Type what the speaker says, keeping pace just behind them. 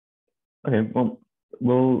Okay, well,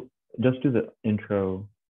 we'll just do the intro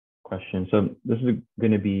question. So this is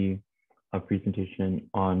going to be a presentation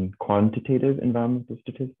on quantitative environmental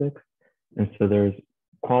statistics. And so there's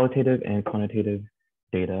qualitative and quantitative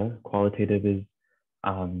data. Qualitative is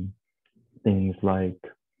um, things like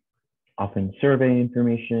often survey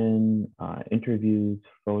information, interviews,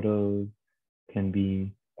 photos can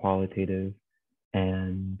be qualitative,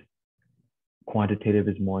 and quantitative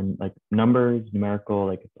is more like numbers, numerical,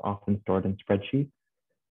 like it's often stored in spreadsheets.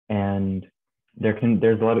 And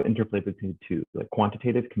there's a lot of interplay between the two. Like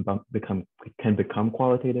quantitative can become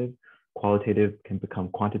qualitative, qualitative can become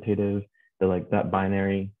quantitative. Like that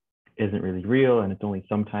binary isn't really real and it's only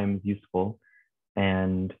sometimes useful.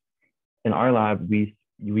 And in our lab, we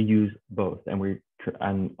use both, and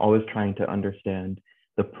I'm always trying to understand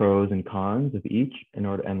the pros and cons of each in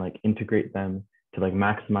order and like integrate them to like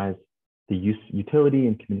maximize the utility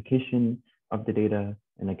and communication of the data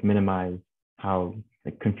and like minimize how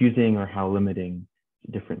like confusing or how limiting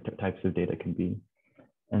different types of data can be.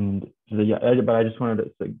 And so yeah, but I just wanted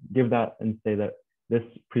to like, give that and say that this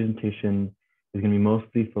presentation is going to be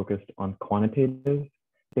mostly focused on quantitative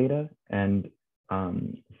data and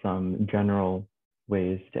some general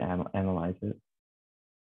ways to analyze it.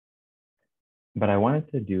 But I wanted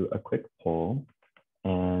to do a quick poll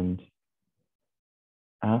and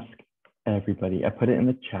ask everybody. I put it in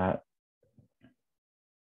the chat.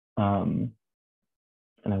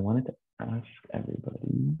 And I wanted to ask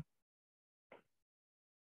everybody,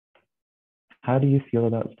 how do you feel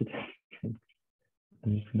about statistics?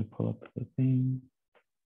 I'm just going to pull up the thing.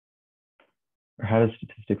 Or how does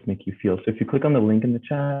statistics make you feel? So if you click on the link in the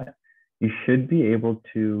chat, you should be able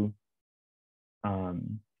to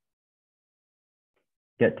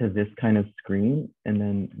get to this kind of screen and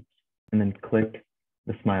then click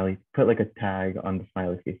the smiley, put like a tag on the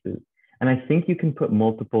smiley faces. And I think you can put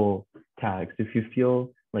multiple tags. If you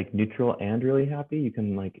feel like neutral and really happy, you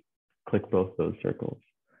can like click both those circles.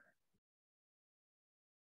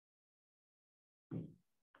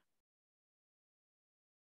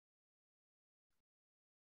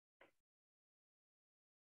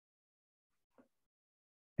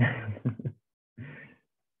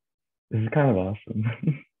 This is kind of awesome.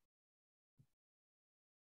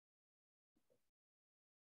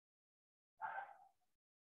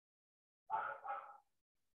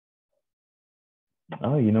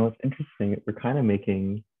 Oh, you know what's interesting? We're kind of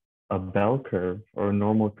making a bell curve or a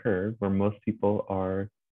normal curve where most people are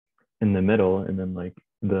in the middle and then like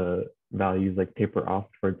the values like taper off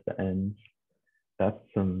towards the ends.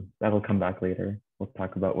 That'll come back later. We'll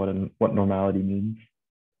talk about what normality means.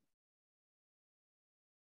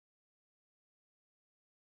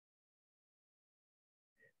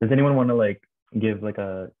 Does anyone want to like give like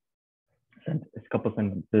a couple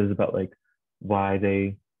sentences about like why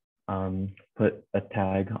they put a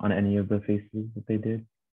tag on any of the faces that they did?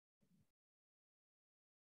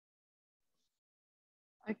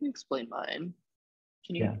 I can explain mine.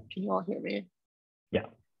 Yeah. Can you all hear me? Yeah.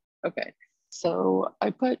 Okay. So I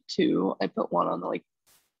put two. I put one on the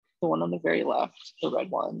one on the very left, the red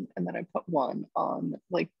one, and then I put one on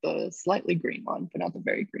like the slightly green one, but not the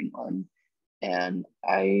very green one. And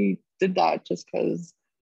I did that just because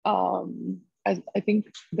I think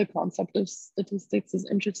the concept of statistics is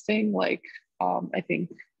interesting. Like I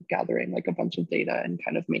think gathering like a bunch of data and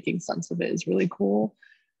kind of making sense of it is really cool.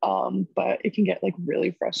 But it can get like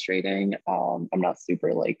really frustrating. I'm not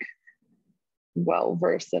super like well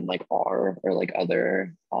versed in like R or like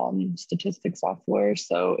other statistics software,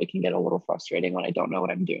 so it can get a little frustrating when I don't know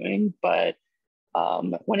what I'm doing. But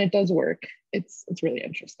when it does work, it's really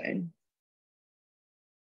interesting.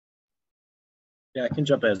 Yeah, I can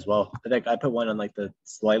jump in as well. I think I put one on like the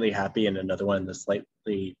slightly happy and another one the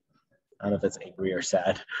slightly, I don't know if it's angry or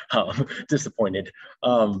sad, disappointed.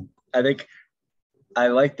 I think I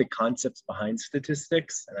like the concepts behind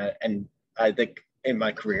statistics, and I think in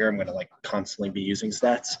my career I'm going to like constantly be using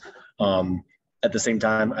stats. At the same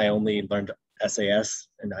time, I only learned SAS,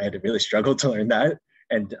 and I had to really struggle to learn that,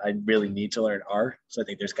 and I really need to learn R. So I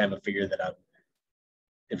think there's kind of a figure that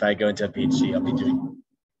if I go into a PhD,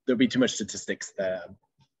 there'll be too much statistics that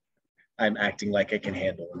I'm acting like I can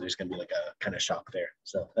handle, and there's going to be like a kind of shock there.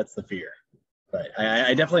 So that's the fear. But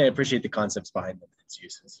I definitely appreciate the concepts behind its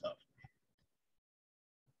use and stuff.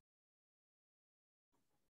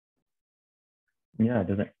 Yeah,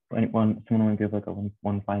 does someone want to give like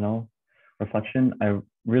one final reflection? I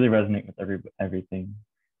really resonate with everything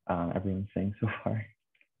everyone's saying so far.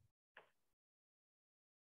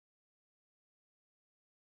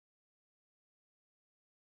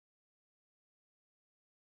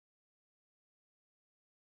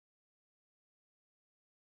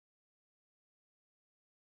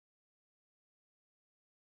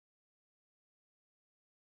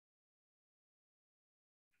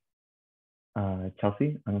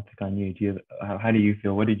 Chelsea, I don't think on you. Do you how do you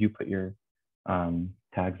feel? What did you put your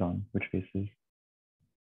tags on? Which faces?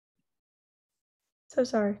 So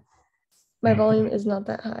sorry. My volume is not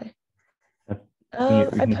that high. We I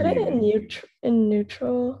can put hear it you. in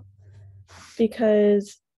neutral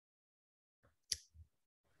because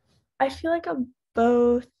I feel like I'm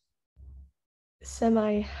both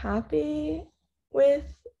semi-happy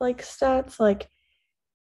with like stats. Like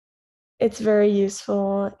it's very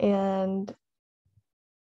useful, and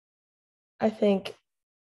I think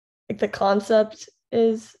like the concept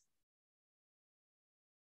is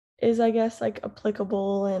I guess like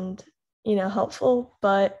applicable and helpful,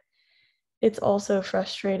 but it's also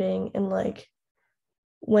frustrating, and like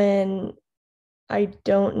when I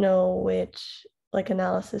don't know which like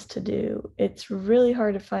analysis to do, it's really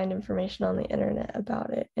hard to find information on the internet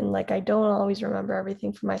about it, and like I don't always remember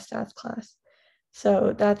everything from my stats class,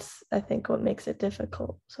 so that's I think what makes it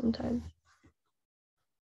difficult sometimes.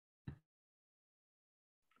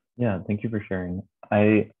 Yeah, thank you for sharing.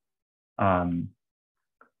 Um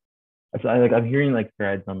so I'm hearing like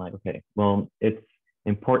threads on like, okay, well, it's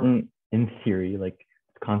important in theory, like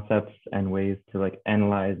concepts and ways to like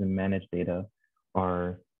analyze and manage data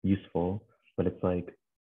are useful, but it's like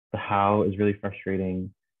the how is really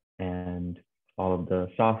frustrating, and all of the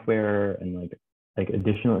software and like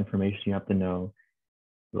additional information you have to know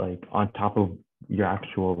like on top of your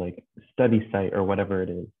actual like study site or whatever it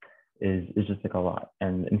is just like a lot,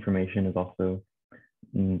 and information is also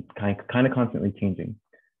kind of constantly changing.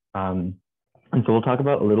 um, and so we'll talk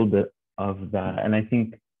about a little bit of that. And I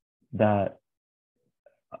think that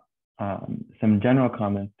some general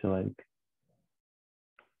comments to like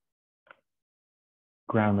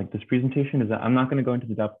ground like this presentation is that I'm not going to go into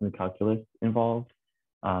the depth of the calculus involved.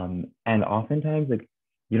 And oftentimes like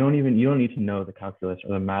you don't need to know the calculus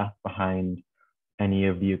or the math behind any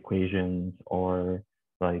of the equations, or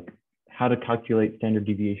like how to calculate standard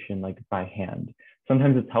deviation like by hand.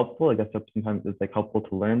 Sometimes it's helpful, I guess sometimes it's like helpful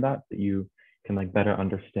to learn that you can like better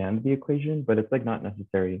understand the equation, but it's like not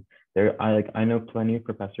necessary. I know plenty of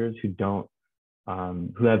professors who don't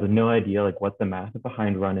who have no idea like what the math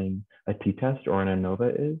behind running a t-test or an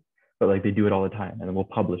ANOVA is, but like they do it all the time and then we'll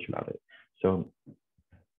publish about it. So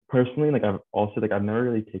personally, like I've never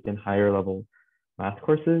really taken higher level math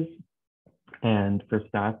courses, and for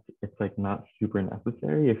stats, it's like not super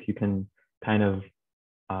necessary if you can kind of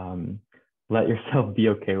um, let yourself be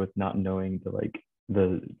okay with not knowing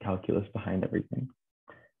the calculus behind everything.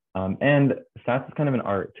 And stats is kind of an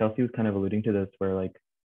art. Chelsea was kind of alluding to this, where like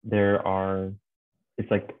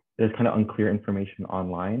it's like there's kind of unclear information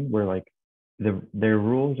online where like their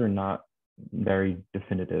rules are not very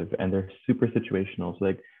definitive and they're super situational. So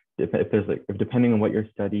like if depending on what your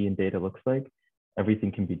study and data looks like,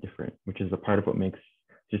 everything can be different, which is a part of what makes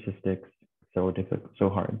statistics so difficult, so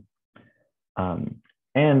hard.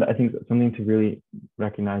 And I think something to really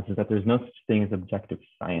recognize is that there's no such thing as objective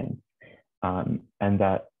science, and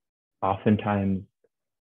that oftentimes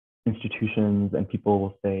institutions and people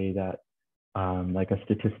will say that like a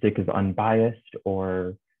statistic is unbiased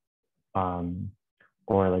or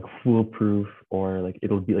like foolproof, or like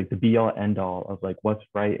it'll be like the be all end all of like what's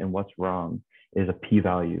right and what's wrong is a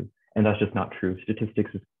p-value, and that's just not true.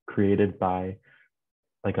 Statistics is created by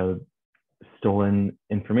like a stolen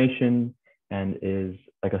information and is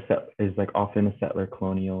like often a settler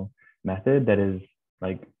colonial method that is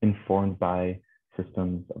like informed by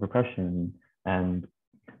systems of oppression, and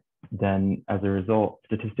then as a result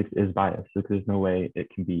statistics is biased, so there's no way it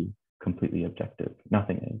can be completely objective.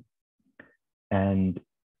 Nothing is. And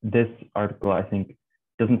this article, I think,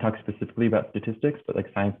 doesn't talk specifically about statistics, but like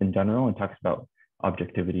science in general, and talks about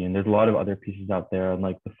objectivity. And there's a lot of other pieces out there on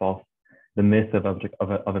like the myth of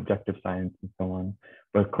objective science and so on.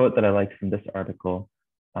 But a quote that I liked from this article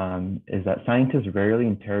is that scientists rarely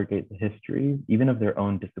interrogate the history, even of their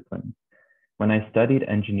own disciplines. When I studied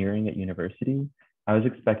engineering at university, I was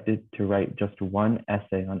expected to write just one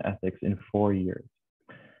essay on ethics in 4 years.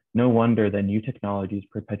 No wonder that new technologies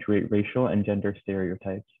perpetuate racial and gender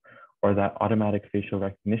stereotypes, or that automatic facial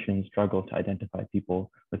recognition struggle to identify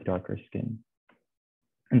people with darker skin.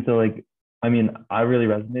 And so like, I mean, I really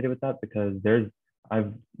resonated with that because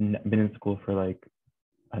I've been in school for like,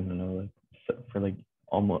 I don't know, like for like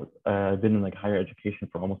almost, I've been in like higher education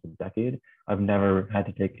for almost a decade. I've never had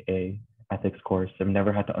to take a ethics course. I've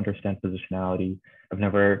never had to understand positionality. I've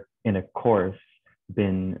never in a course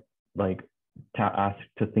been like asked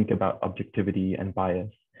to think about objectivity and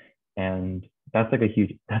bias. And that's a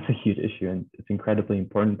huge issue. And it's incredibly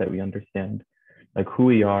important that we understand like who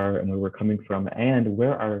we are and where we're coming from and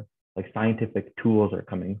where our like scientific tools are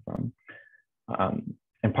coming from.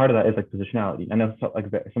 and part of that is like positionality. I know so, like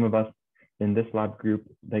some of us in this lab group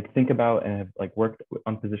like think about and have like worked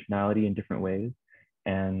on positionality in different ways,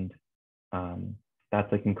 and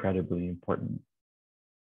that's like incredibly important.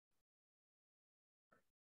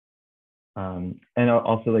 And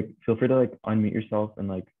also like feel free to like unmute yourself and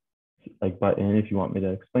like butt in if you want me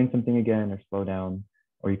to explain something again or slow down,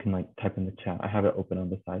 or you can like type in the chat. I have it open on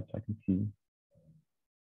the side so I can see.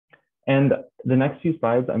 And the next few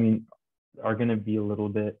slides, I mean, are going to be a little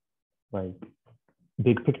bit like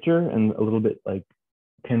big picture and a little bit like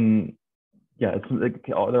it's like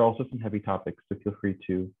there are also some heavy topics, so feel free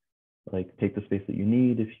to like take the space that you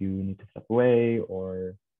need if you need to step away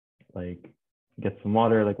or like get some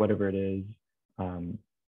water, like whatever it is,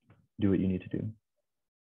 do what you need to do.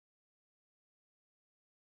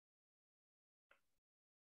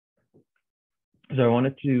 So I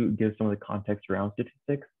wanted to give some of the context around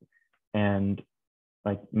statistics and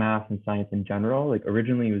like math and science in general. Like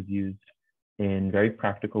originally it was used in very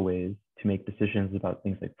practical ways to make decisions about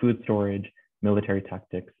things like food storage, military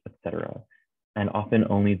tactics, etc. And often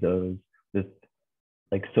only those with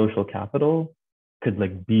like social capital could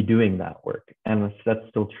like be doing that work. And that's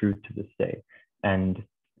still true to this day. And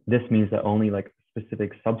this means that only like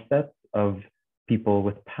specific subsets of people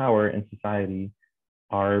with power in society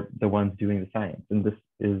are the ones doing the science. And this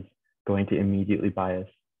is going to immediately bias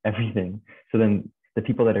everything. So then the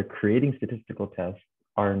people that are creating statistical tests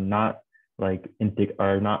are not like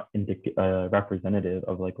representative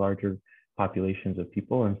of like larger populations of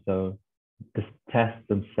people. And so the tests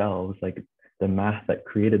themselves, like the math that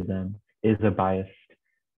created them, is a biased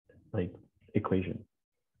like equation.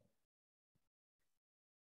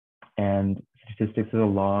 And statistics is a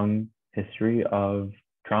long history of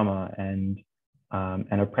trauma and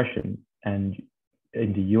oppression, and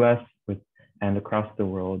in the US and across the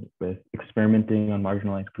world with experimenting on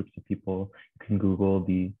marginalized groups of people. You can Google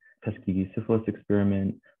the Tuskegee syphilis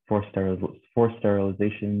experiment, forced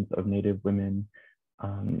sterilizations of Native women.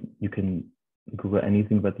 You can Google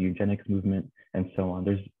anything about the eugenics movement and so on.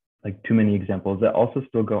 There's like too many examples that also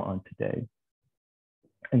still go on today.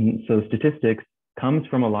 And so statistics comes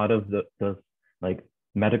from a lot of the like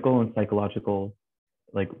medical and psychological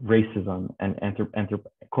like racism and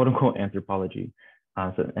quote unquote anthropology.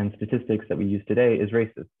 And statistics that we use today is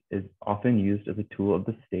racist, is often used as a tool of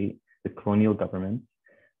the state, the colonial governments,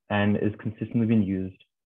 and is consistently being used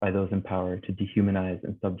by those in power to dehumanize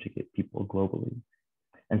and subjugate people globally.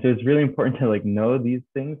 And so it's really important to like know these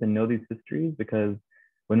things and know these histories, because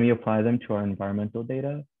when we apply them to our environmental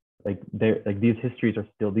data, like these histories are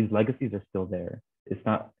still, these legacies are still there. It's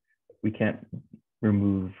not, we can't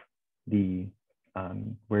remove the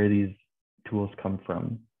where these tools come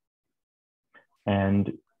from.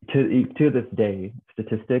 And to this day,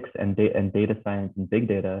 statistics and data science and big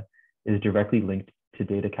data is directly linked to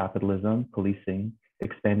data capitalism, policing,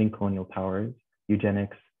 expanding colonial powers,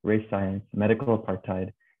 eugenics, race science, medical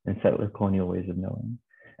apartheid, and settler colonial ways of knowing.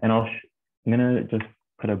 And I'm gonna just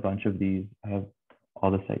put a bunch of these. I have all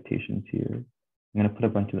the citations here. I'm gonna put a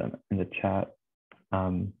bunch of them in the chat.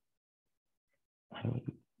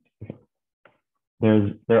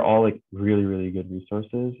 They're all like really, really good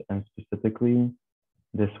resources, and specifically,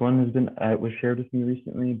 this one was shared with me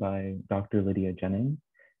recently by Dr. Lydia Jennings.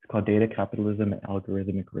 It's called Data Capitalism and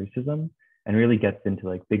Algorithmic Racism, and really gets into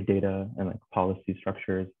like big data and like policy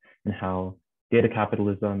structures and how data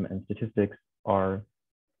capitalism and statistics are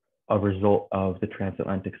a result of the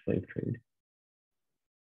transatlantic slave trade.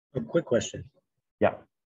 A quick question. Yeah.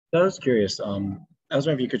 I was curious. I was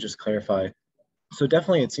wondering if you could just clarify. So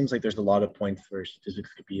definitely, it seems like there's a lot of points where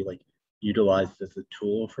statistics could be like utilized as a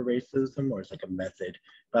tool for racism or as like a method.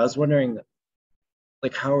 But I was wondering,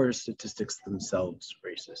 like, how are statistics themselves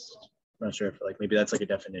racist? I'm not sure if like maybe that's like a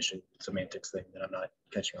definition semantics thing that I'm not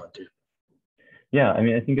catching on to. Yeah, I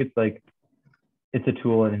mean, I think it's like it's a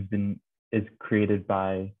tool and is created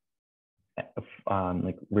by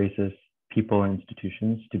like racist people and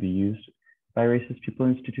institutions to be used by racist people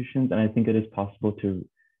and institutions, and I think it is possible to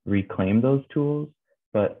reclaim those tools,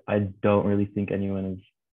 but I don't really think I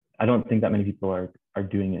don't think that many people are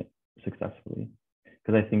doing it successfully,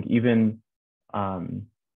 because I think even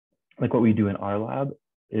like what we do in our lab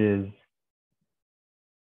is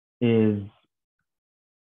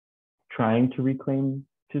trying to reclaim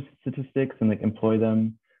statistics and like employ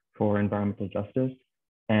them for environmental justice.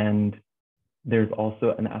 And there's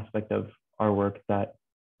also an aspect of our work that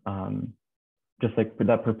just like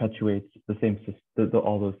that perpetuates the same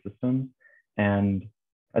all those systems. And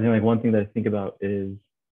I think like one thing that I think about is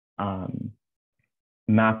I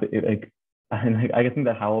think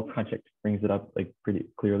the Howl project brings it up like pretty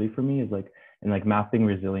clearly for me, is like in like mapping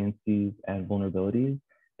resiliencies and vulnerabilities.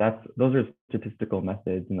 those are statistical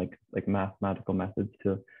methods and like mathematical methods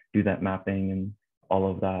to do that mapping and all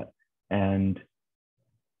of that. And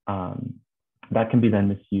that can be then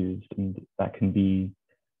misused, and that can be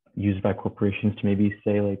used by corporations to maybe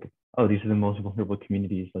say like, oh, these are the most vulnerable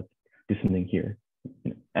communities, let's do something here.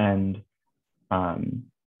 And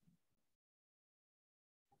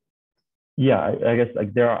yeah, I guess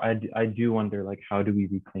like I do wonder like, how do we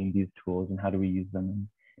reclaim these tools and how do we use them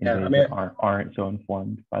in ways that aren't so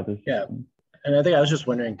informed by those systems? And I think I was just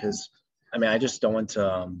wondering, because I just don't want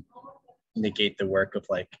to negate the work of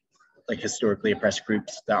like historically oppressed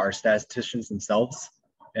groups that are statisticians themselves,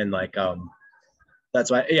 and like that's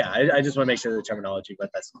why I just want to make sure the terminology, but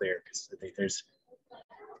that's clear, because I think there's,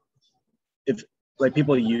 if like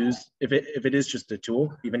people use, if it is just a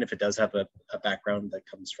tool, even if it does have a background that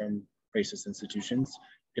comes from racist institutions,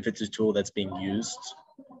 if it's a tool that's being used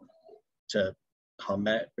to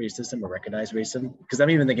combat racism or recognize racism, because I'm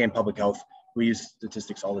even thinking in public health, we use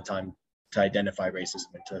statistics all the time to identify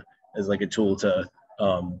racism and as like a tool to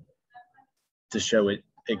show it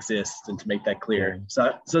exists and to make that clear.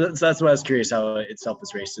 So that's why I was curious how itself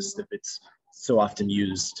is racist if it's so often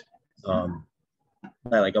used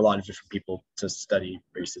by like a lot of different people to study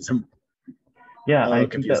racism. Yeah, I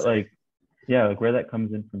think that like where that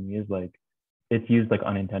comes in for me is like, it's used like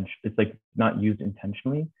unintentional, it's like not used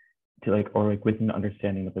intentionally to like, or like with an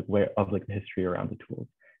understanding of like the history around the tools.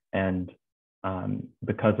 And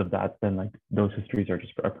because of that, then like those histories are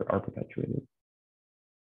just are perpetuated.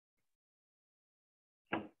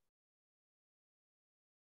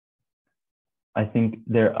 I think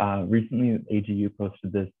there recently AGU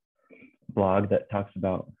posted this blog that talks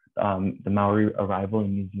about the Maori arrival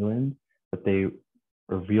in New Zealand, but they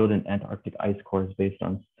revealed an Antarctic ice cores based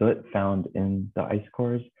on soot found in the ice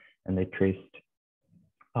cores, and they traced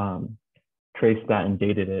that and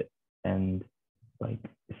dated it, and like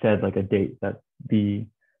said like a date that the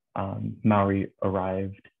Maori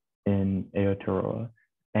arrived in Aotearoa.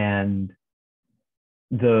 And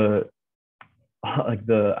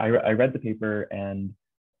I read the paper, and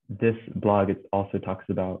this blog, it also talks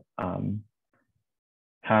about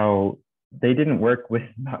how they didn't work with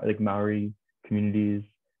like Maori communities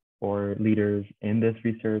or leaders in this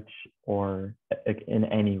research or in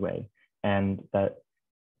any way, and that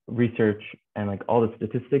research and like all the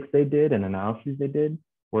statistics they did and analyses they did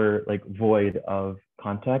were like void of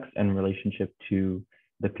context and relationship to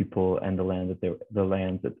the people and the lands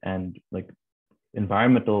and like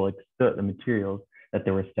environmental, like the materials that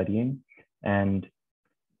they were studying. And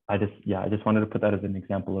I just wanted to put that as an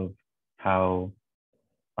example of how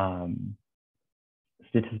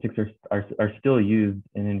statistics are still used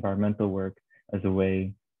in environmental work as a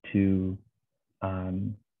way to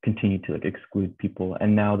continue to like exclude people.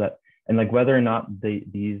 And now that, and like whether or not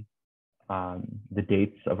the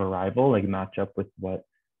dates of arrival like match up with what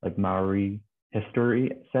like Maori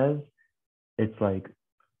history says, it's like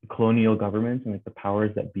colonial governments and like the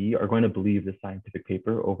powers that be are going to believe the scientific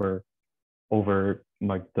paper over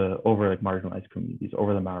marginalized communities,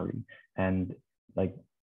 over the Maori. And like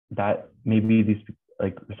that, maybe these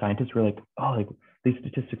like scientists were like, oh, like these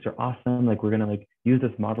statistics are awesome, like we're gonna like use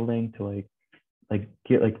this modeling to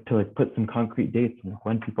put some concrete dates on like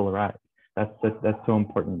when people arrive. That's so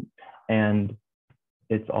important. And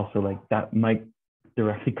it's also like that might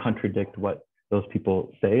directly contradict what those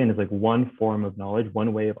people say, and it's like one form of knowledge,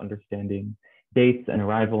 one way of understanding dates and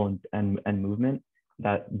arrival and movement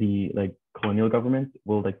that the like colonial governments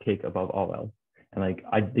will like take above all else. And like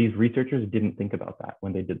these researchers didn't think about that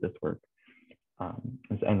when they did this work,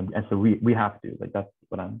 and so we have to, like, that's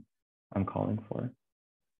what I'm calling for.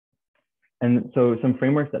 And so some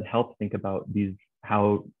frameworks that help think about these,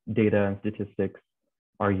 how data and statistics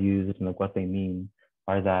are used and like what they mean,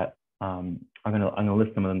 are that I'm gonna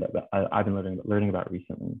list some of them that I've been learning about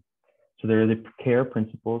recently. So there are the CARE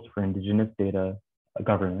principles for Indigenous data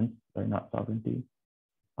governance, or not sovereignty,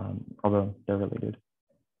 although they're related.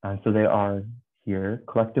 So they are here: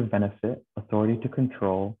 collective benefit, authority to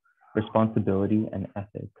control, responsibility, and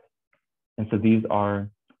ethics. And so these are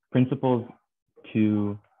principles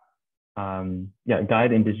to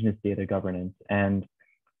guide Indigenous data governance. And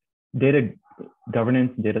data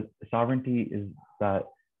governance, data sovereignty is that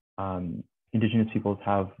Indigenous peoples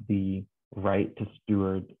have the right to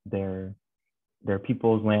steward their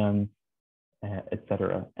people's lands,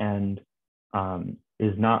 etc. And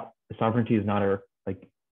sovereignty is not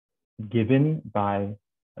given by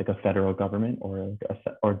like a federal government or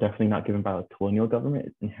definitely not given by a colonial government.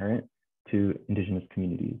 It's inherent to Indigenous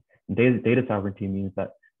communities. Data sovereignty means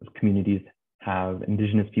that those communities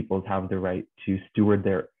Indigenous peoples have the right to steward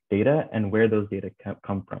data and where those data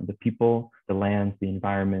come from, the people, the lands, the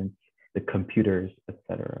environments, the computers,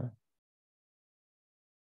 etc.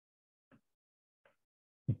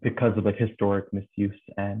 Because of like historic misuse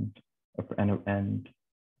and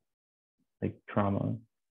like trauma.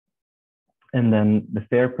 And then the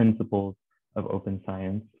FAIR principles of open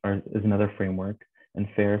science is another framework, and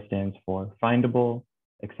FAIR stands for findable,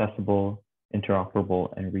 accessible,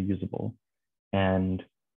 interoperable, and reusable. And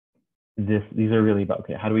these are really about,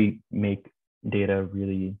 okay, how do we make data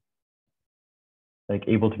really like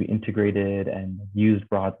able to be integrated and used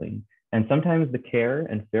broadly? And sometimes the CARE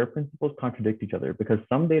and FAIR principles contradict each other, because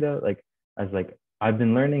some data, like as like I've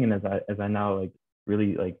been learning, and as I now like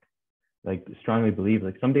really like strongly believe,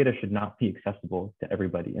 like some data should not be accessible to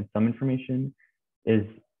everybody, and some information is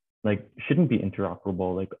like shouldn't be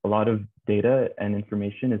interoperable. Like a lot of data and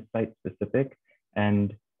information is site specific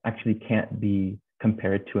and actually can't be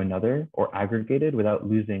compared to another or aggregated without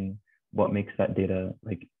losing what makes that data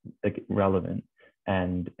like relevant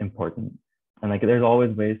and important. And like there's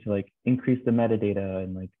always ways to like increase the metadata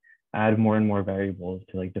and like add more and more variables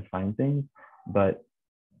to like define things, but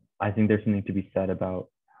I think there's something to be said about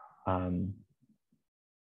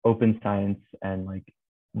open science and like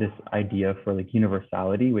this idea for like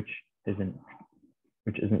universality, which isn't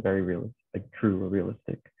very realistic, like true or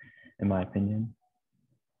realistic, in my opinion.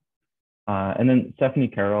 And then Stephanie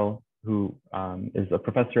Carroll, who is a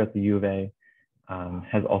professor at the U of A,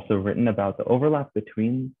 has also written about the overlap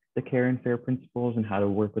between the CARE and FAIR principles and how to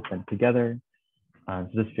work with them together. So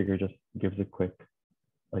this figure just gives a quick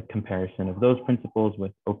like comparison of those principles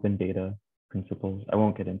with open data principles. I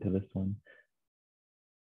won't get into this one.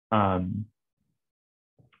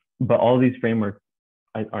 But all these frameworks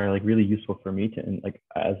are like really useful for me to, and like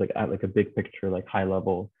as like at like a big picture, like high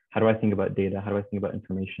level, how do I think about data? How do I think about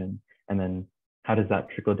information? And then how does that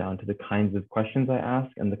trickle down to the kinds of questions I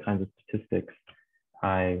ask and the kinds of statistics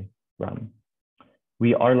I run?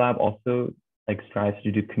 Our lab also like strives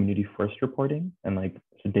to do community first reporting, and like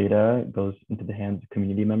so data goes into the hands of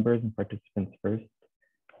community members and participants first.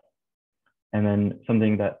 And then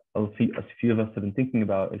something that a few of us have been thinking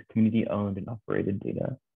about is community owned and operated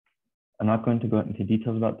data. I'm not going to go into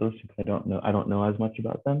details about those because I don't know as much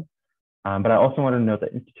about them. But I also want to note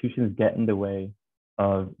that institutions get in the way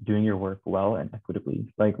of doing your work well and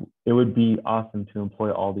equitably. Like it would be awesome to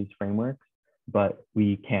employ all these frameworks, but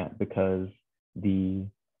we can't because the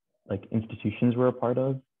like institutions we're a part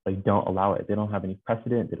of like don't allow it. They don't have any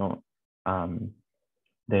precedent. They don't.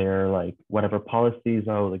 They're like whatever policies.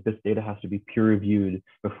 Oh, like this data has to be peer reviewed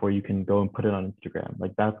before you can go and put it on Instagram.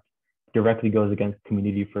 Like that directly goes against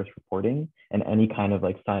community first reporting and any kind of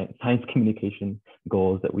like science communication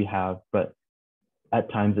goals that we have. But at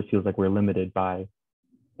times it feels like we're limited by,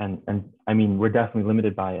 and I mean we're definitely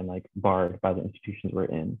limited by and like barred by the institutions we're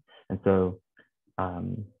in. And so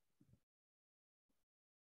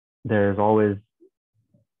there's always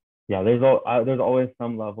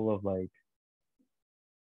some level of like,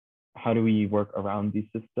 how do we work around these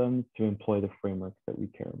systems to employ the frameworks that we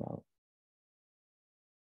care about?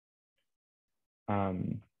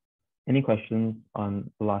 Any questions on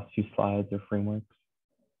the last few slides or frameworks?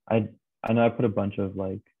 I know I put a bunch of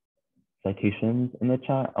like citations in the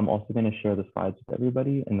chat. I'm also going to share the slides with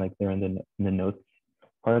everybody, and like they're in the notes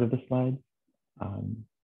part of the slides.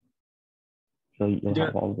 So you'll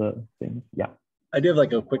have all the things. Yeah. I do have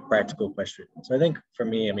like a quick practical question. So I think for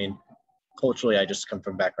me, I mean, culturally, I just come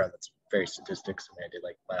from a background that's very statistics. I mean, I did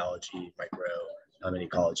like biology, micro, and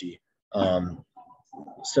ecology.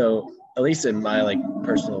 So at least in my like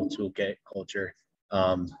personal toolkit culture,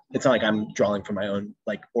 it's not like I'm drawing from my own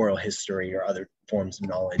like oral history or other forms of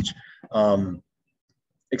knowledge.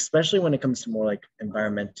 Especially when it comes to more like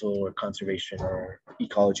environmental or conservation or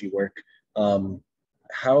ecology work. What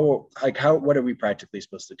are we practically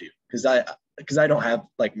supposed to do? Because I don't have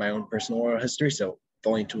like my own personal oral history, so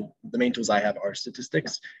the main tools I have are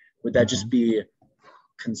statistics. Would that just be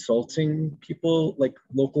consulting people, like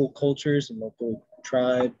local cultures and local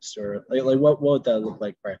tribes, or like what would that look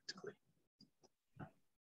like practically?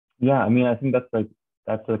 Yeah, I mean, I think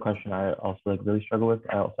that's the question I also like really struggle with.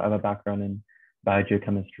 I also have a background in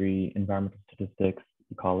biogeochemistry, environmental statistics,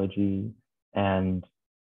 ecology, and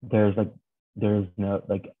there's no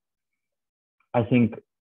like, I think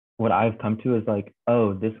what I've come to is like,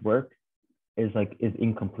 oh, this work is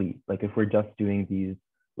incomplete. Like if we're just doing these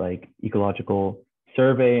like ecological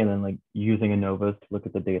survey and then like using ANOVAs to look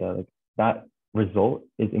at the data, like that result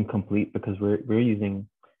is incomplete because we're using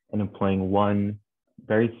and employing one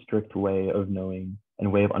very strict way of knowing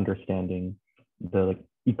and way of understanding the like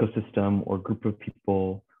ecosystem or group of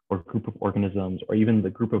people or group of organisms or even the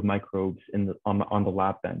group of microbes on the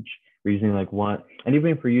lab bench. We're using like one, and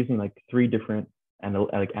even if we're using like three different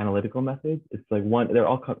analytical methods, it's like one, they're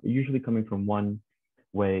all usually coming from one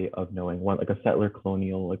way of knowing, one like a settler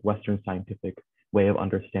colonial, like Western scientific way of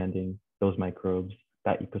understanding those microbes,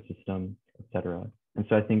 that ecosystem, etc. And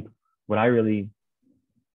so I think what I really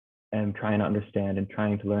am trying to understand and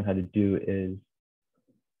trying to learn how to do is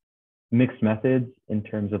mixed methods in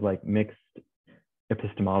terms of like mixed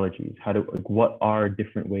epistemologies, how to, like, what are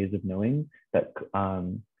different ways of knowing that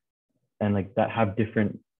and like that have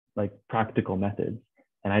different like practical methods.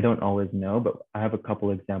 And I don't always know, but I have a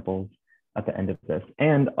couple examples at the end of this.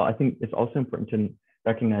 And I think it's also important to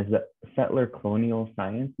recognize that settler colonial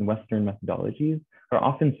science and Western methodologies are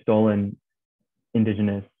often stolen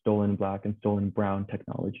indigenous, stolen Black, and stolen Brown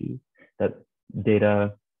technologies, that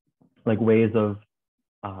data, like ways of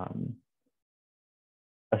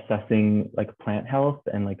assessing like plant health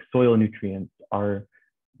and like soil nutrients are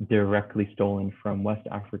directly stolen from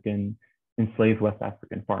enslaved West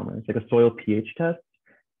African farmers. Like a soil pH test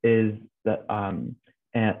is that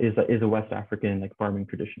is a West African like farming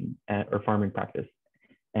tradition or farming practice,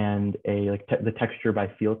 and the texture by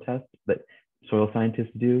feel test that soil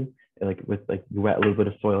scientists do, like with like you wet a little bit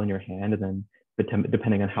of soil in your hand, and then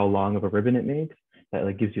depending on how long of a ribbon it makes, that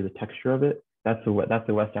like gives you the texture of it. That's a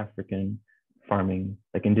West African farming,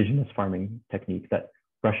 like indigenous farming technique that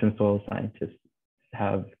Russian soil scientists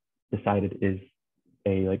have decided is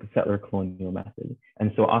a like settler colonial method.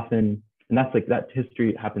 And so often, and that's like that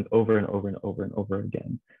history happens over and over and over and over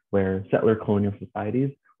again, where settler colonial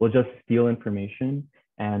societies will just steal information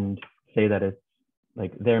and say that it's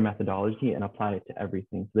like their methodology and apply it to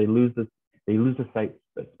everything. So they lose the site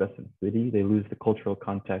specificity, they lose the cultural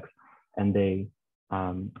context, and they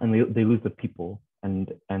lose the people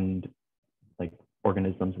and like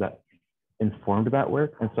organisms that informed that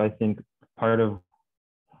work. And so I think part of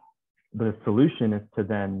the solution is to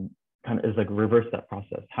then reverse that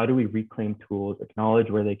process. How do we reclaim tools,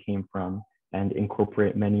 acknowledge where they came from, and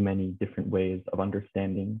incorporate many, many different ways of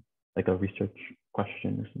understanding like a research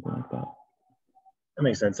question or something like that? That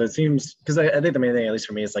makes sense. So it seems, because I think the main thing, at least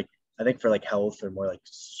for me, is like, I think for like health or more like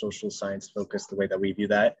social science focused, the way that we view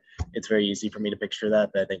that, it's very easy for me to picture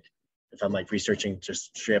that. But I think if I'm like researching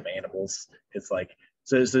just straight up animals, it's like,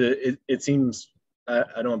 so it seems, I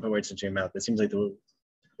don't want to put words into your mouth. It seems like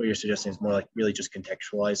what you're suggesting is more like really just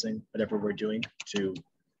contextualizing whatever we're doing to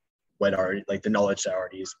what are like the knowledge that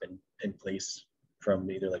already has been in place from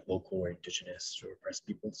either like local or indigenous or oppressed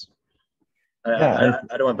peoples. I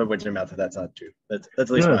don't want to put words in your mouth if that's not true. That's at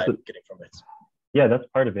least what I'm getting from it. Yeah, that's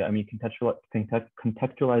part of it. I mean,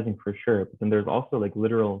 contextualizing for sure, but then there's also like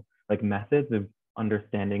literal like methods of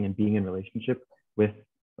understanding and being in relationship with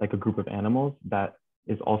like a group of animals that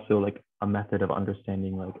is also like a method of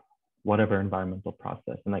understanding like whatever environmental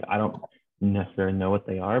process. And like I don't necessarily know what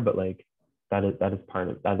they are, but like that is part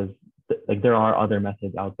of that. Is like there are other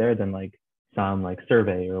methods out there than like some like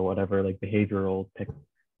survey or whatever like behavioral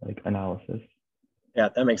like analysis. Yeah,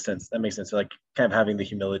 that makes sense. So like kind of having the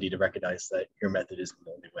humility to recognize that your method isn't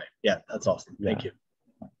the only way. Yeah, that's awesome. Thank you.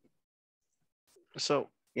 So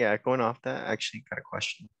yeah, going off that, I actually got a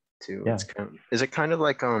question too. Yeah. Is it kind of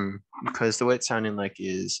like because the way it's sounding like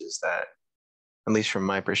is that, at least from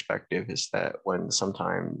my perspective, is that when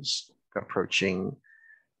sometimes approaching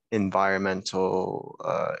environmental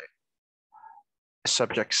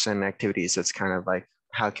subjects and activities, it's kind of like,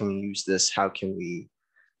 how can we use this? How can we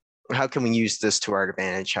use this to our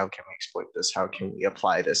advantage? How can we exploit this? How can we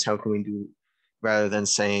apply this? How can we do, rather than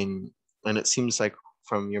saying, and it seems like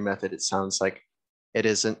from your method, it sounds like it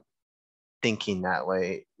isn't thinking that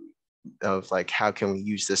way of like, how can we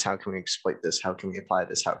use this? How can we exploit this? How can we apply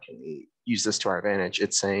this? How can we use this to our advantage?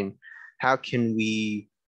 It's saying, how can we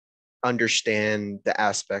understand the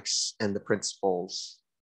aspects and the principles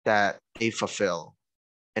that they fulfill?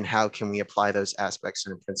 And how can we apply those aspects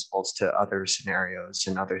and principles to other scenarios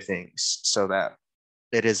and other things, so that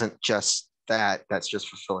it isn't just that's just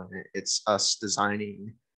fulfilling it. It's us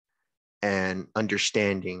designing and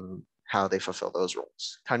understanding how they fulfill those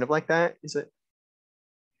roles. Kind of like that, is it?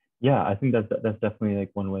 Yeah, I think that's definitely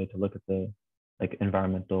like one way to look at the like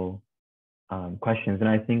environmental questions. And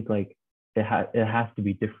I think like it has to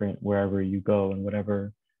be different wherever you go and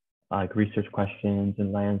whatever like research questions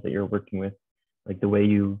and lands that you're working with. Like the way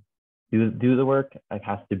you do the work, it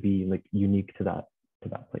has to be like unique to that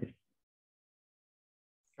place.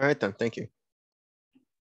 All right then, thank you.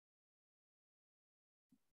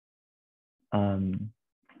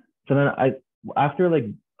 So then after like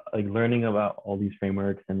learning about all these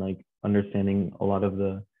frameworks and like understanding a lot of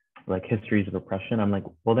the like histories of oppression, I'm like,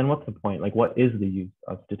 well, then what's the point? Like, what is the use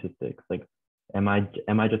of statistics? Like, am I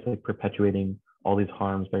just like perpetuating all these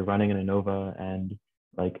harms by running an ANOVA and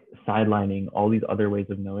like sidelining all these other ways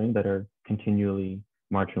of knowing that are continually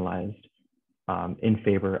marginalized in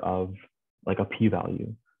favor of like a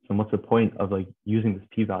p-value? So what's the point of like using this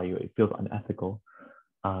p-value? It feels unethical.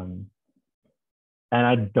 And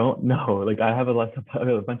I don't know, like I have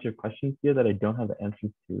a bunch of questions here that I don't have the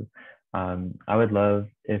answers to. I would love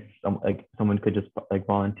if someone could just like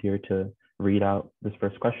volunteer to read out this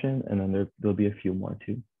first question, and then there'll be a few more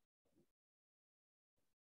too.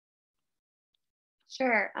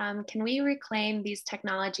 Sure. Can we reclaim these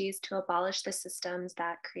technologies to abolish the systems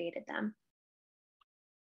that created them?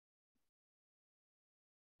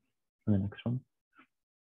 And the next one.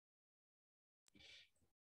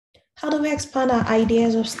 How do we expand our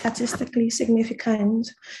ideas of statistically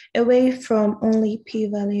significance away from only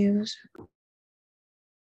p-values?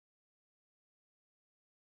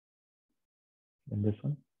 And this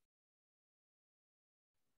one.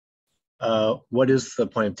 What is the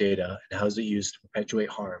point of data, and how is it used to perpetuate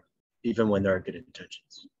harm, even when there are good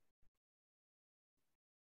intentions?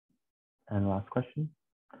 And last question.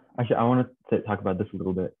 Actually, I want to talk about this a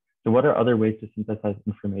little bit. So what are other ways to synthesize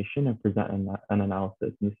information and present an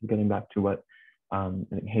analysis? And this is getting back to what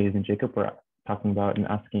Hayes and Jacob were talking about and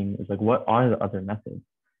asking is like, what are the other methods?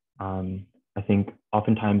 I think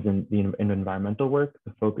oftentimes in environmental work,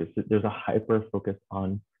 there's a hyper focus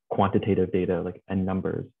on quantitative data like and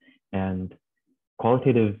numbers, and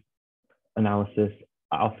qualitative analysis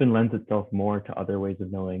often lends itself more to other ways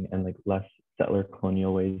of knowing and like less settler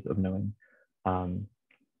colonial ways of knowing.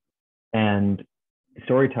 And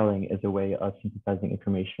storytelling is a way of synthesizing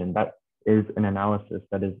information. That is an analysis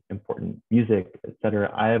that is important. Music, etc.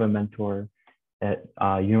 I have a mentor at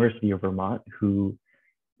University of Vermont who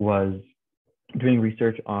was doing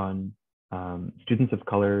research on students of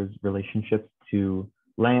color's relationships to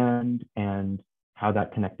land and how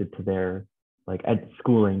that connected to their like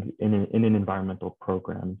schooling in an environmental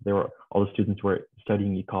program. All the students were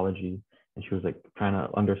studying ecology, and she was like trying to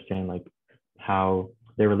understand like how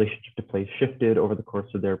their relationship to place shifted over the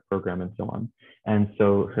course of their program and so on. And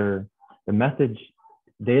so the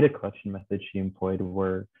data collection methods she employed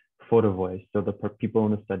were photo voice. So the people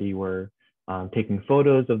in the study were taking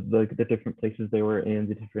photos of the different places they were in,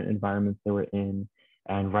 the different environments they were in,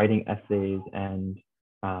 and writing essays and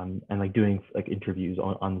like doing like interviews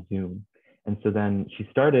on Zoom. And so then she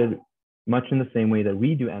started much in the same way that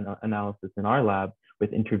we do analysis in our lab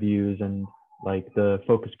with interviews and like the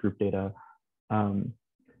focus group data. Sorry,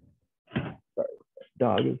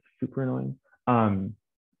 dog is super annoying.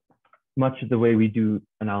 Much of the way we do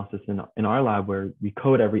analysis in our lab, where we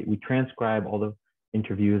transcribe all the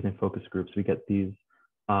interviews and focus groups. We get these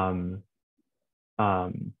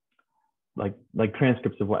like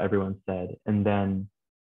transcripts of what everyone said, and then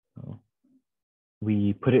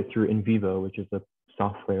we put it through in vivo, which is a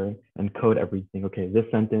software, and code everything. Okay, this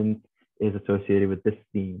sentence is associated with this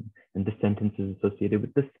theme, and this sentence is associated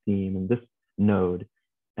with this theme and this node.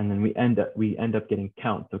 And then we end up getting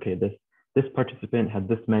counts. Okay, this participant had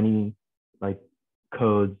this many like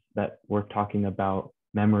codes that we're talking about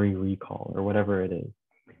memory recall or whatever it is.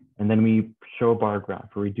 And then we show a bar graph,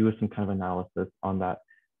 or we do some kind of analysis on that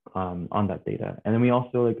data. And then we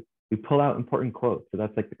also we pull out important quotes. So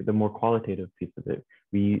that's like the more qualitative piece of it.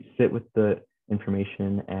 We sit with the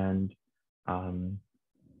information and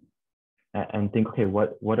think, okay,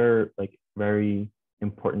 what are like very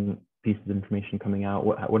important pieces of information coming out?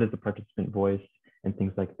 What is the participant voice and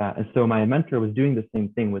things like that? And so my mentor was doing the same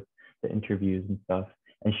thing with the interviews and stuff.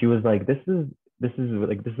 And she was like, this is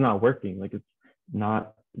not working. Like it's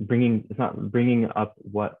not bringing up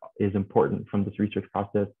what is important from this research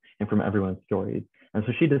process and from everyone's stories. And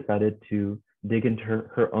so she decided to dig into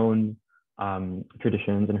her own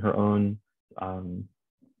traditions and her own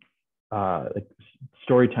like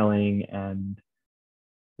storytelling and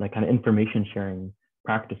like kind of information sharing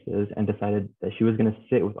practices, and decided that she was going to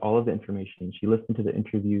sit with all of the information. She listened to the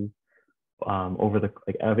interviews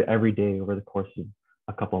every day over the course of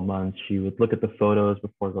a couple of months. She would look at the photos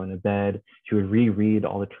before going to bed. She would reread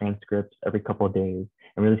all the transcripts every couple of days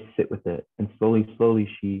and really sit with it. And slowly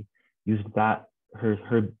she used that,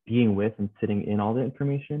 her being with and sitting in all the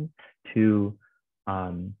information, to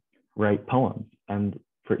write poems. And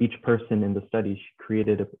for each person in the study, she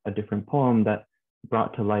created a different poem that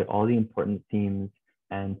brought to light all the important themes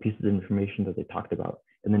and pieces of information that they talked about.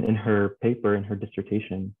 And then in her paper, in her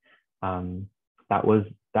dissertation, that was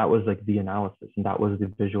like the analysis, and that was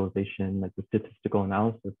the visualization, like the statistical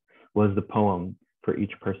analysis was the poem for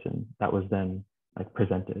each person that was then like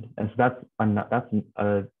presented. And so that's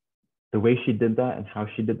the way she did that and how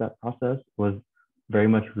she did that process was very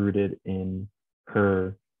much rooted in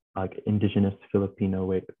her like indigenous Filipino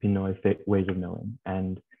Pinoy ways of knowing,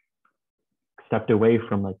 and stepped away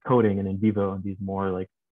from like coding and in vivo and these more like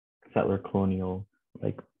settler colonial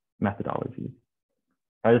like methodologies.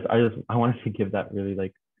 I wanted to give that really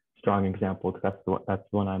like strong example because that's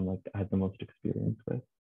the one I'm like I had the most experience with.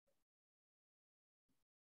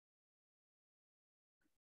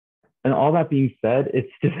 And all that being said, it's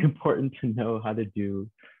still important to know how to do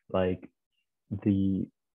like the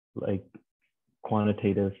like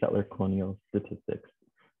quantitative settler colonial statistics.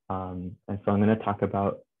 And so I'm going to talk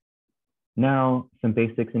about now some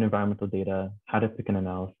basics in environmental data, how to pick an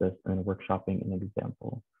analysis, and workshopping an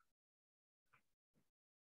example.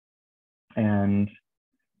 And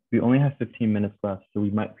we only have 15 minutes left, so we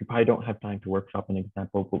probably don't have time to workshop an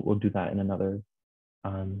example, but we'll do that in another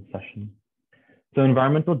session. So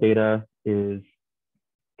environmental data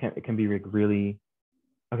can be really,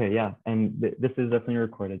 okay, yeah, and this is definitely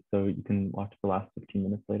recorded, so you can watch the last 15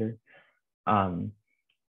 minutes later. And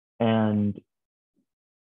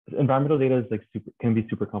environmental data is like can be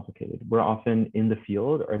super complicated. We're often in the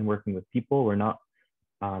field or in working with people. We're not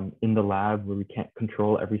in the lab where we can't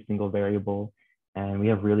control every single variable, and we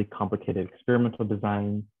have really complicated experimental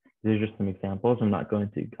designs. These are just some examples. I'm not going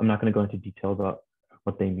to go into detail about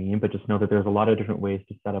what they mean, but just know that there's a lot of different ways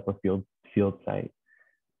to set up a field site.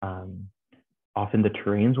 Often the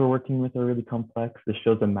terrains we're working with are really complex. This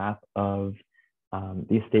shows a map of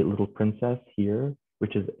the estate Little Princess here,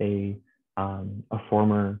 which is a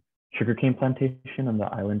former sugarcane plantation on the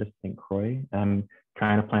island of St. Croix. I'm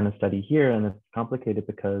trying to plan a study here, and it's complicated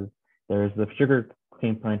because there's the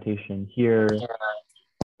sugarcane plantation here,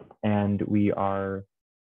 and we are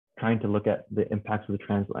trying to look at the impacts of the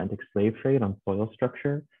transatlantic slave trade on soil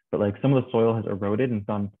structure. But like some of the soil has eroded and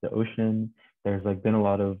gone to the ocean. There's like been a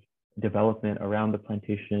lot of development around the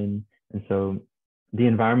plantation. And so the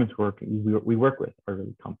environments we work with are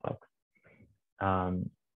really complex.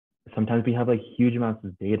 Sometimes we have like huge amounts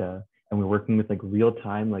of data and we're working with like real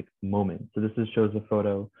time like moments. So this shows a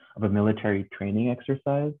photo of a military training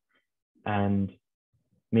exercise, and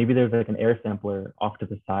maybe there's like an air sampler off to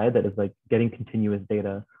the side that is like getting continuous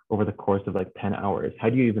data over the course of like 10 hours. How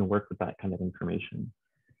do you even work with that kind of information?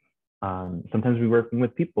 Sometimes we're working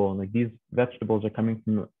with people, and like these vegetables are coming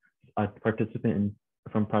from a participant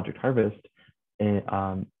from Project Harvest,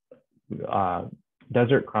 and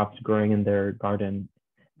desert crops growing in their garden,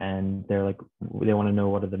 and they want to know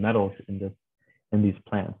what are the metals in these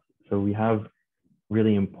plants. So we have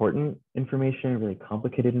really important information, really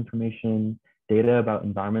complicated information, data about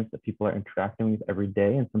environments that people are interacting with every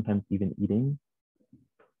day and sometimes even eating.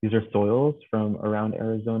 These are soils from around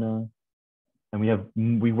Arizona. And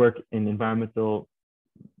we work in environmental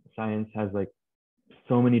science, has like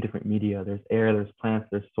so many different media. There's air, there's plants,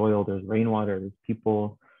 there's soil, there's rainwater, there's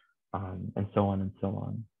people, and so on and so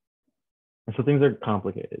on. And so things are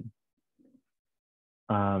complicated.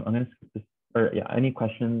 I'm gonna skip this, or yeah, any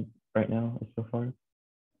questions right now so far?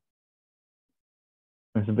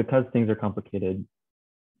 And so because things are complicated,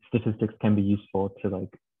 statistics can be useful to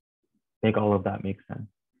like make all of that make sense.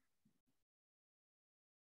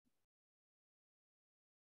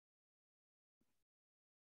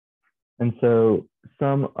 And so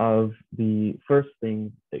some of the first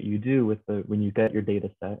things that you do when you get your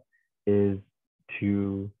data set is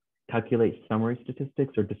to calculate summary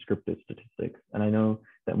statistics or descriptive statistics. And I know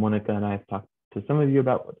that Monica and I have talked to some of you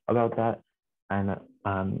about that. And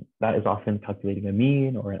that is often calculating a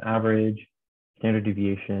mean or an average, standard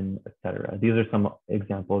deviation, etc. These are some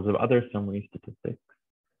examples of other summary statistics.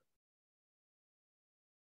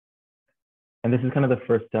 And this is kind of the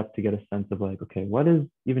first step to get a sense of like, okay, what is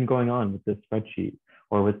even going on with this spreadsheet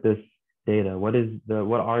or with this data? What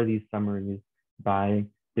are these summaries by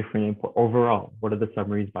different overall? What are the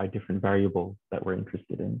summaries by different variables that we're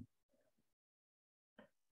interested in?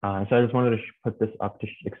 So I just wanted to put this up to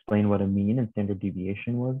explain what a mean and standard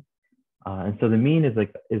deviation was. And so the mean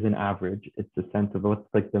is an average. It's the sense of what's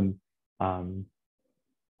like the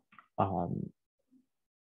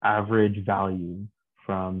average value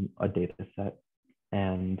from a data set,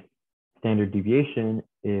 and standard deviation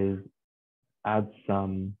adds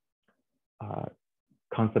some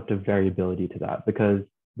concept of variability to that, because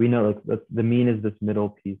we know like the mean is this middle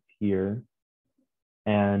piece here,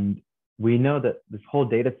 and we know that this whole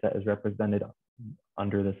data set is represented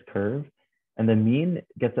under this curve, and the mean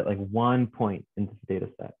gets at like 1 point in this data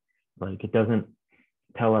set. Like it doesn't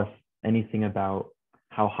tell us anything about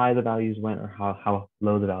how high the values went or how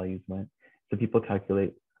low the values went. So people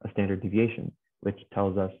calculate a standard deviation, which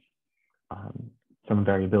tells us some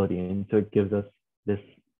variability. And so it gives us this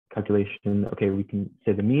calculation, okay, we can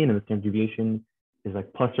say the mean and the standard deviation is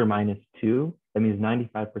like plus or minus 2. That means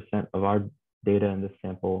 95% of our data in this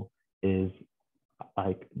sample is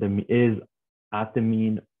like is at the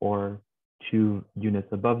mean or 2 units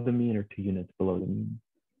above the mean or 2 units below the mean.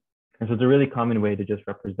 And so it's a really common way to just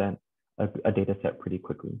represent a data set pretty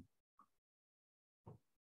quickly.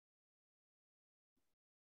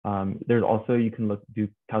 There's also, you can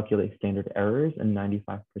calculate standard errors and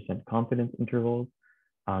 95% confidence intervals.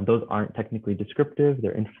 Those aren't technically descriptive,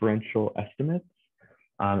 they're inferential estimates.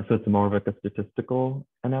 So it's more of like a statistical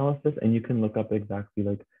analysis, and you can look up exactly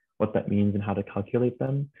like what that means and how to calculate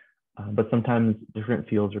them. But sometimes different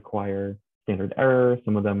fields require standard error.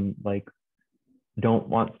 Some of them like don't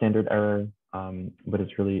want standard error, but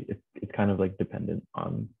it's kind of like dependent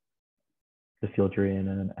on the field you're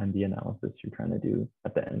in and the analysis you're trying to do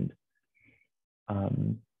at the end.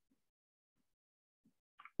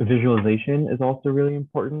 Visualization is also really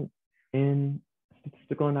important in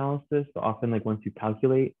statistical analysis. So often, like once you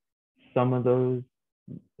calculate some of those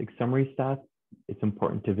like summary stats, it's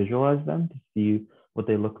important to visualize them to see what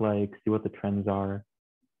they look like, see what the trends are.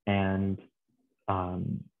 And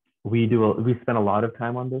we spend a lot of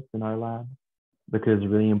time on this in our lab because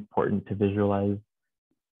it's really important to visualize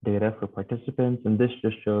data for participants. And this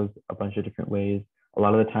just shows a bunch of different ways. A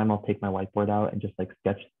lot of the time I'll take my whiteboard out and just like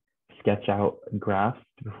sketch out graphs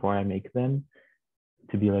before I make them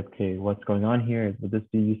to be like, okay, what's going on here? Would this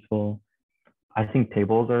be useful? I think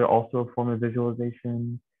tables are also a form of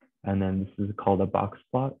visualization. And then this is called a box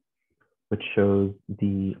plot, which shows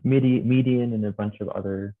the median and a bunch of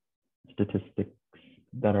other statistics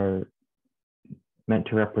that are meant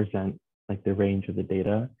to represent like the range of the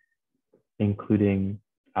data, including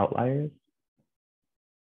outliers.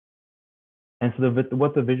 And so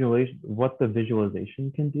what the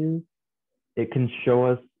visualization can do, it can show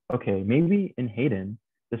us, okay, maybe in Hayden,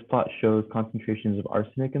 this plot shows concentrations of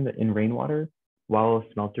arsenic in rainwater while a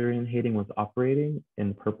smelter in Hayden was operating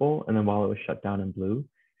in purple, and then while it was shut down in blue.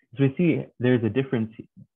 So we see there's a difference.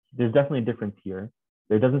 There's definitely a difference here.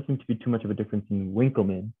 There doesn't seem to be too much of a difference in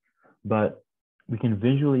Winkleman, but we can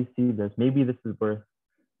visually see this. Maybe this is worth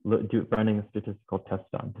running a statistical test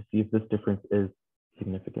on to see if this difference is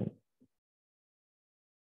significant.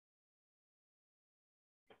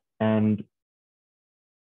 And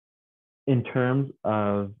in terms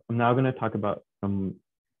of, I'm now going to talk about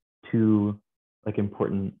two like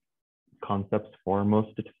important concepts for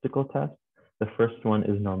most statistical tests. The first one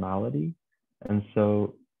is normality. And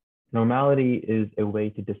so normality is a way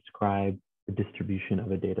to describe the distribution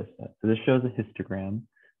of a data set. So this shows a histogram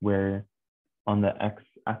where on the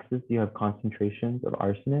x-axis you have concentrations of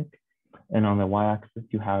arsenic, and on the y-axis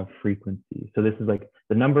you have frequency. So this is like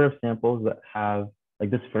the number of samples that have,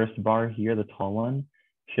 like this first bar here, the tall one,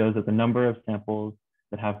 shows that the number of samples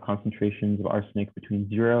that have concentrations of arsenic between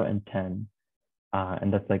 0 and 10,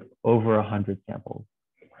 and that's like over 100 samples.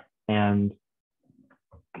 And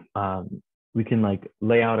we can like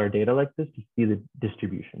lay out our data like this to see the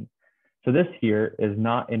distribution. So this here is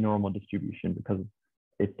not a normal distribution because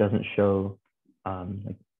it doesn't show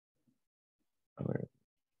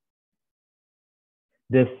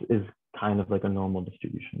this is kind of like a normal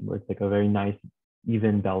distribution where it's like a very nice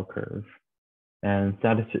even bell curve. And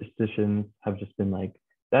statisticians have just been like,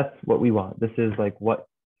 that's what we want. This is like what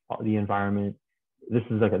the environment, this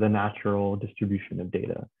is like the natural distribution of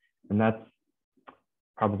data. And that's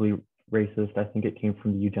probably racist. I think it came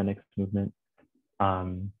from the eugenics movement.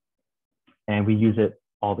 And we use it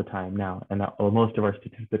all the time now. And most of our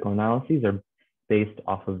statistical analyses are based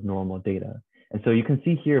off of normal data. And so you can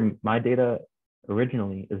see here, my data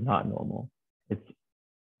originally is not normal. It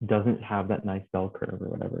doesn't have that nice bell curve or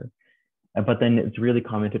whatever. But then it's really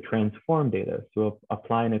common to transform data. So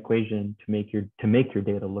apply an equation to make your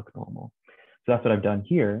data look normal. So that's what I've done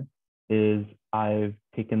here is I've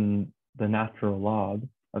taken the natural log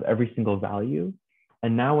of every single value.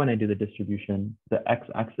 And now when I do the distribution, the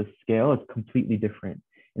x-axis scale is completely different.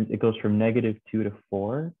 And it goes from -2 to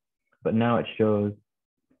 4, but now it shows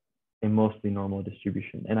a mostly normal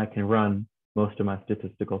distribution. And I can run most of my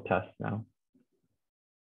statistical tests now.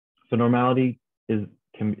 So normality is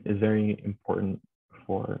very important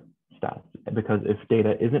for stats because if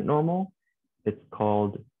data isn't normal, it's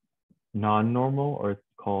called non-normal or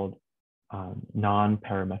it's called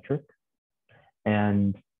non-parametric.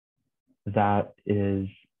 And that is,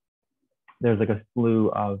 there's like a slew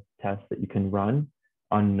of tests that you can run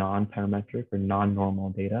on non-parametric or non-normal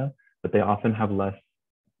data, but they often have less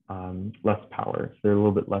power. So they're a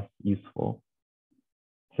little bit less useful.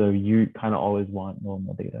 So you kind of always want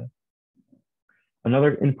normal data.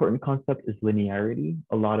 Another important concept is linearity.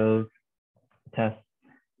 A lot of tests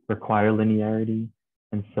require linearity.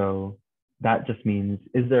 And so that just means,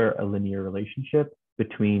 is there a linear relationship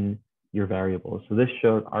between your variables? So this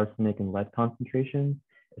showed arsenic and lead concentrations.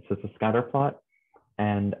 It's just a scatter plot.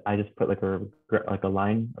 And I just put like a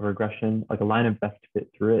line of regression, like a line of best fit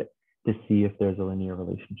through it to see if there's a linear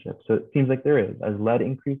relationship. So it seems like there is. As lead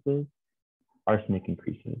increases, arsenic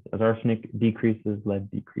increases. As arsenic decreases, lead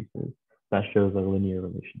decreases. That shows a linear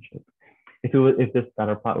relationship. If this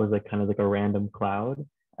scatter plot was like kind of like a random cloud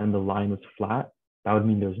and the line was flat, that would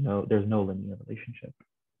mean there's no linear relationship.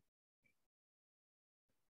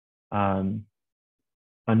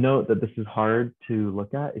 A note that this is hard to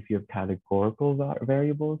look at if you have categorical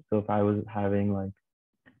variables. So if I was having like,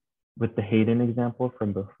 with the Hayden example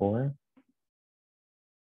from before,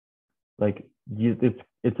 like it's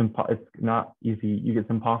not easy. It's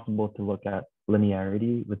impossible to look at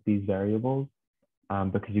linearity with these variables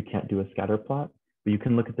because you can't do a scatter plot, but you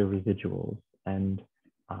can look at the residuals. And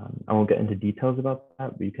I won't get into details about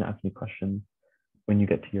that, but you can ask me questions when you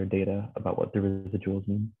get to your data about what the residuals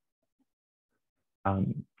mean.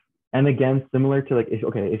 And again, similar to like,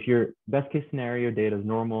 if your best case scenario data is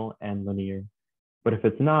normal and linear, but if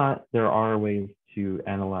it's not, there are ways to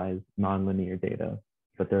analyze nonlinear data,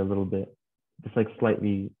 but they're a little bit, just like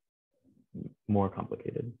slightly more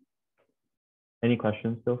complicated. Any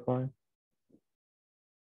questions so far?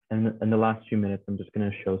 And in the last few minutes, I'm just going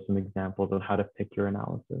to show some examples of how to pick your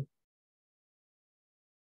analysis.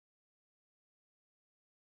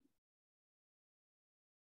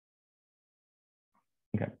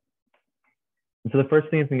 Okay. And so the first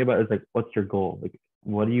thing to think about is like, what's your goal? Like,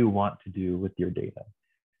 what do you want to do with your data?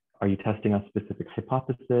 Are you testing a specific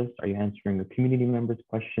hypothesis? Are you answering a community member's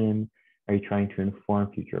question? Are you trying to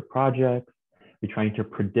inform future projects? Are you trying to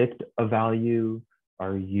predict a value?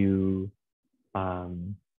 Are you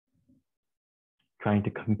trying to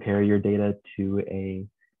compare your data to a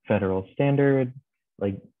federal standard?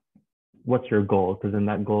 Like, what's your goal? Because then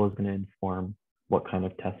that goal is going to inform what kind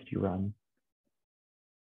of test you run.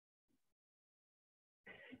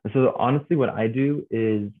 And so honestly, what I do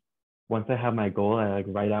is once I have my goal, I like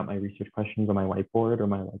write out my research questions on my whiteboard or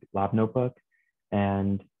my like lab notebook,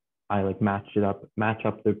 and I like match up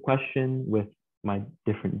the question with my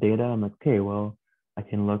different data. I'm like, okay, well, I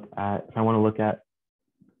can look at, if I want to look at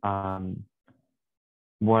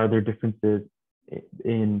what are there differences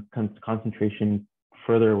in concentration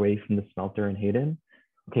further away from the smelter in Hayden?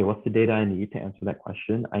 Okay, what's the data I need to answer that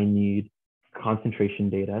question? I need concentration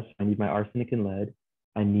data. So I need my arsenic and lead.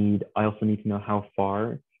 I also need to know how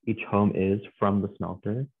far each home is from the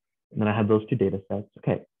smelter. And then I have those two data sets.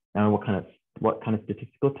 Okay, now what kind of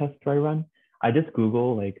statistical tests do I run? I just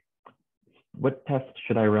Google like, what test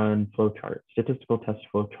should I run flowchart, statistical test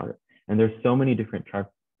flowchart. And there's so many different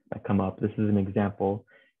charts that come up. This is an example.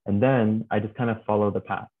 And then I just kind of follow the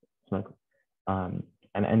path. So like,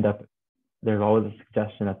 and end up, there's always a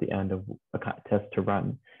suggestion at the end of a test to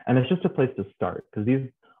run. And it's just a place to start because these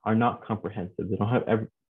are not comprehensive. They don't have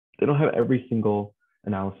every single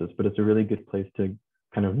analysis, but it's a really good place to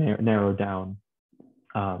kind of narrow down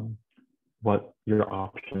what your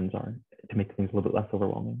options are to make things a little bit less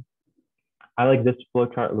overwhelming. I like this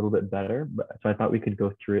flowchart a little bit better, so I thought we could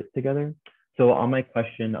go through it together. So on my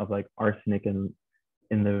question of like arsenic in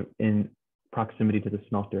proximity to the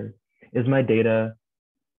smelter, is my data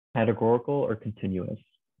categorical or continuous?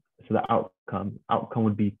 So the outcome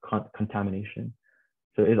would be contamination.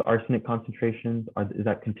 So is arsenic concentrations, is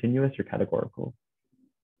that continuous or categorical?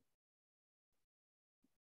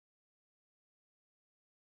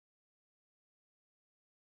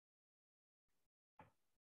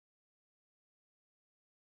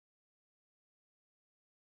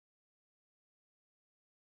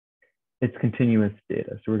 It's continuous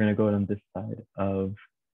data. So we're going to go on this side of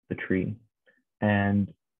the tree.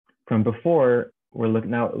 And from before, we're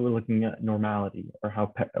looking at normality or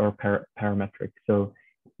parametric. So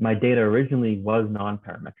my data originally was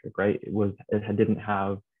non-parametric, right? It didn't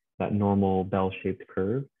have that normal bell-shaped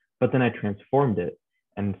curve, but then I transformed it.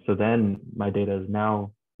 And so then my data is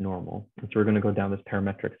now normal. And so we're going to go down this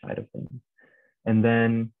parametric side of things. And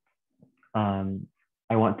then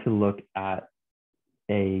I want to look at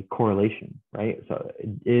a correlation, right? So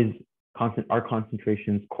are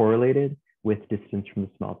concentrations correlated with distance from the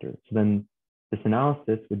smelter? So then this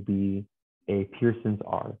analysis would be a Pearson's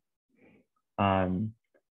R.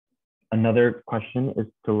 Another question is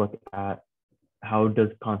to look at how does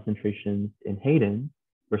concentrations in Hayden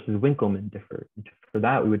versus Winkleman differ? For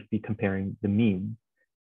that, we would be comparing the mean.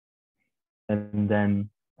 And then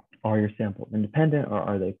are your samples independent or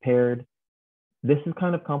are they paired? This is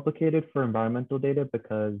kind of complicated for environmental data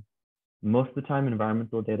because most of the time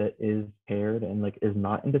environmental data is paired and like is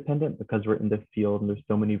not independent because we're in the field and there's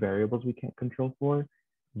so many variables we can't control for,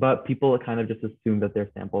 but people kind of just assume that their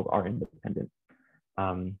samples are independent.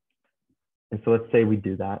 And so let's say we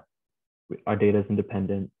do that, our data is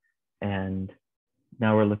independent, and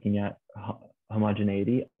now we're looking at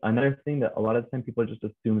homogeneity. Another thing that a lot of the time people just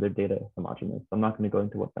assume their data is homogeneous. I'm not going to go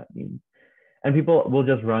into what that means. And people will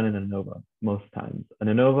just run an ANOVA most times, an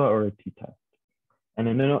ANOVA or a t-test. And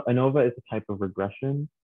an ANOVA is a type of regression,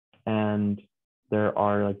 and there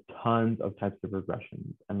are like tons of types of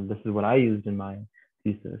regressions. And this is what I used in my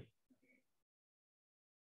thesis.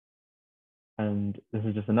 And this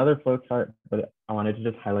is just another flowchart, but I wanted to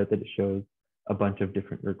just highlight that it shows a bunch of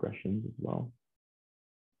different regressions as well.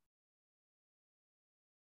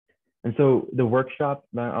 And so the workshop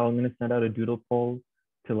that I'm going to send out a doodle poll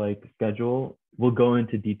to like schedule, we'll go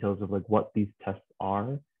into details of like what these tests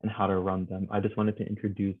are and how to run them. I just wanted to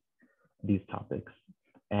introduce these topics,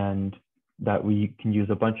 and that we can use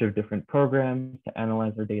a bunch of different programs to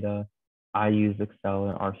analyze our data. I use Excel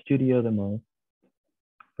and RStudio the most,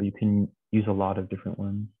 but you can use a lot of different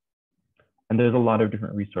ones. And there's a lot of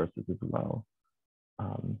different resources as well.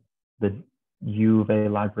 The U of A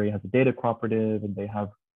library has a data cooperative, and they have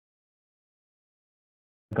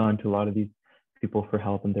gone to a lot of these people for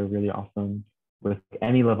help, and they're really awesome with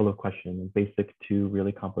any level of question, basic to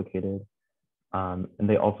really complicated. And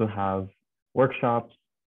they also have workshops,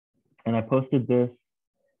 and I posted this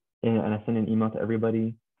and I sent an email to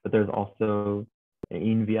everybody, but there's also an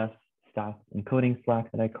ENVS staff and coding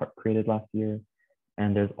Slack that I created last year.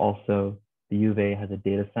 And there's also the U of A has a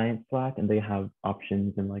data science Slack, and they have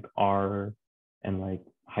options in like R and like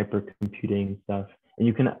hypercomputing stuff. And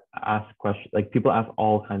you can ask questions, like people ask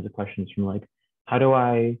all kinds of questions from like, how do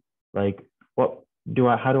I like,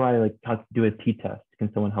 how do I like do a t-test?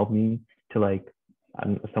 Can someone help me to like,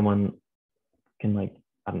 someone can like,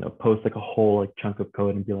 I don't know, post like a whole like chunk of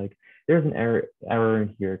code and be like, there's an error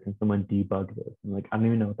in here. Can someone debug this? And like, I don't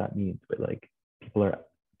even know what that means, but like people are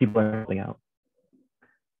helping out.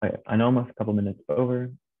 Right, I know I'm a couple minutes over,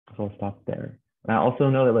 so I'll stop there. And I also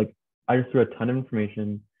know that like, I just threw a ton of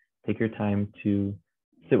information. Take your time to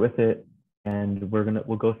sit with it, and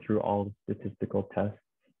we'll go through all the statistical tests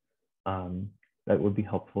that would be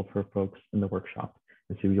helpful for folks in the workshop.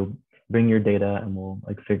 And so you'll bring your data, and we'll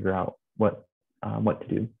like figure out what to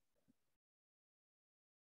do.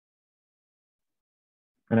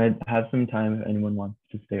 And I have some time if anyone wants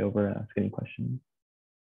to stay over and ask any questions.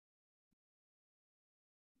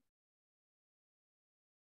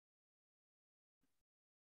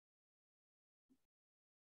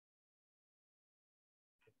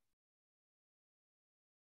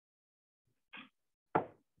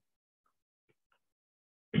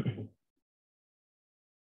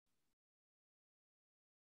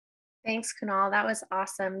 Thanks, Kunal. That was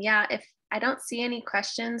awesome. Yeah, if I don't see any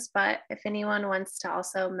questions, but if anyone wants to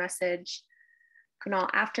also message Kunal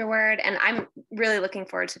afterward, and I'm really looking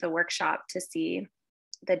forward to the workshop to see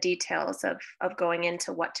the details of going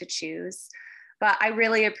into what to choose. But I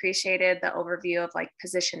really appreciated the overview of like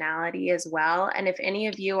positionality as well. And if any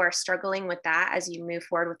of you are struggling with that as you move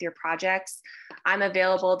forward with your projects, I'm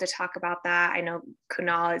available to talk about that. I know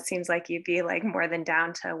Kunal, it seems like you'd be like more than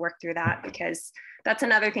down to work through that, because that's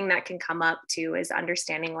another thing that can come up too, is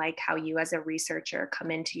understanding like how you as a researcher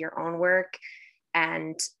come into your own work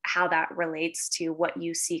and how that relates to what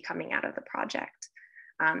you see coming out of the project.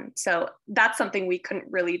 So that's something we couldn't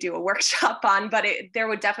really do a workshop on, but there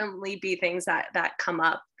would definitely be things that come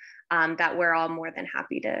up that we're all more than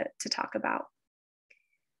happy to talk about.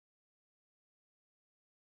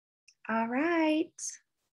 All right.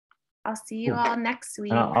 I'll see you all next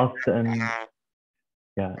week. And I'll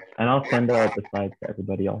send out the slides to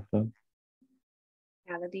everybody also.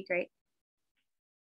 Yeah, that'd be great.